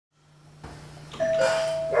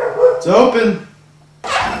It's open.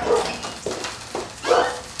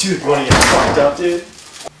 Dude, you wanna get fucked up, dude?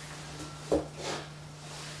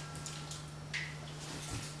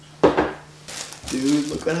 Dude,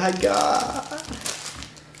 look what I got.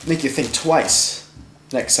 Make you think twice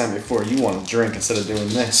next time before you want to drink instead of doing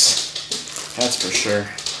this. That's for sure.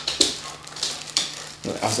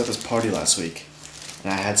 I was at this party last week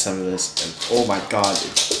and I had some of this and oh my god,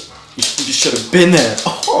 you should have been there.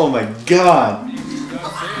 Oh my god.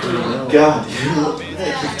 Oh my god, dude. Look at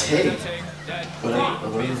that tape. What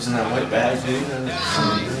was in that white bag, dude?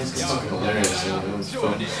 It's fucking hilarious. It was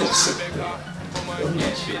fun.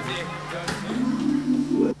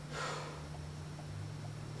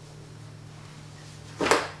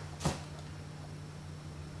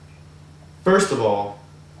 First of all,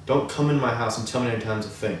 don't come in my house and tell me how many times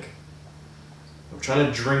to think. I'm trying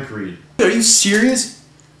to drink read. Are you serious?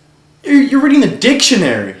 You're reading the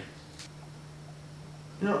dictionary.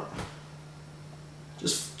 You know,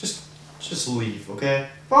 just leave, okay?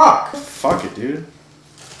 Fuck it, dude.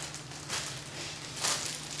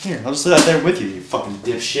 Here, I'll just leave that there with you, you fucking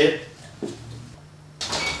dipshit.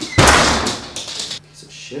 Piece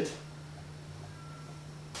of shit.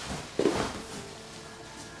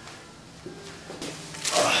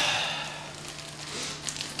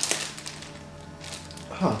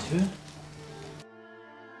 Oh, dude.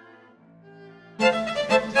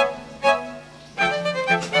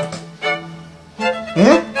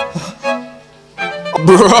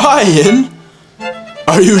 Brian?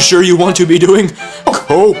 Are you sure you want to be doing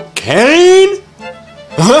cocaine?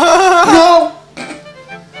 No!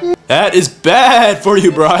 That is bad for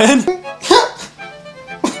you, Brian.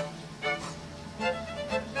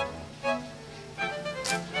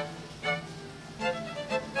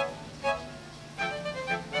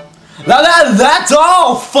 Now that's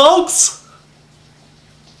all, folks!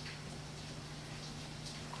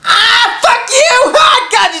 Ah, fuck you! Ah,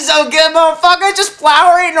 God, you're so good, motherfucker! Just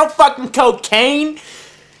flour, ain't no fucking cocaine!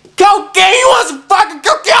 Cocaine! You want some fucking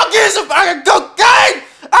cocaine? I'll give you some fucking cocaine!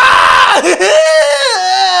 Ah!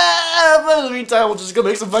 But in the meantime, we'll just go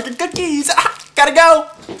make some fucking cookies. Ah, gotta go!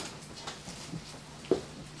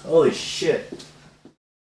 Holy shit.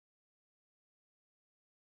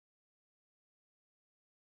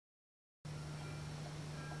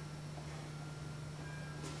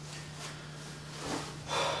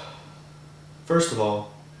 First of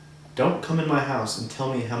all, don't come in my house and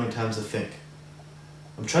tell me how many times to think.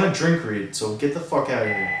 I'm trying to drink read, so get the fuck out of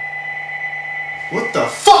here. What the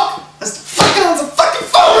fuck? That's the fucking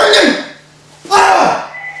phone ringing! Ah!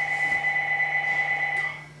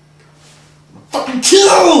 I'm fucking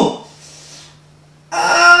kill!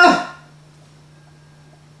 Ah!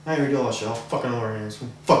 I already do all that shit. I'll fucking order it. I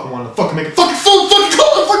fucking want to fucking make a fucking phone fucking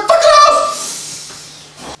call! Fuck it off!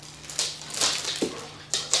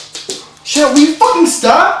 Shit, will you fucking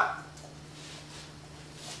stop?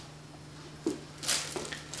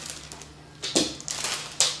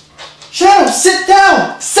 Shadow, sit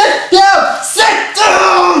down! Sit down! Sit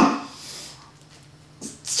down!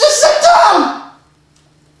 Just sit down!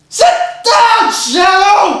 Sit down,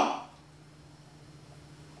 Shadow!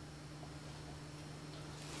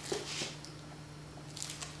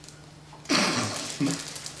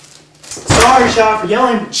 Sorry, Shadow, for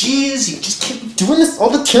yelling, but jeez, you just keep doing this all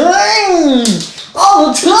the time! All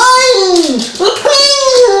the time! The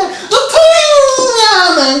pain! The pain!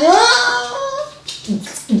 Oh my god!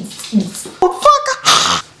 Oh, fuck!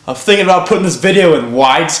 I'm thinking about putting this video in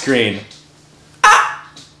widescreen. Ah!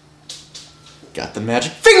 Got the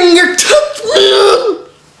magic fingertip!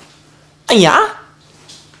 Yeah?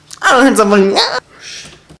 I don't hear something.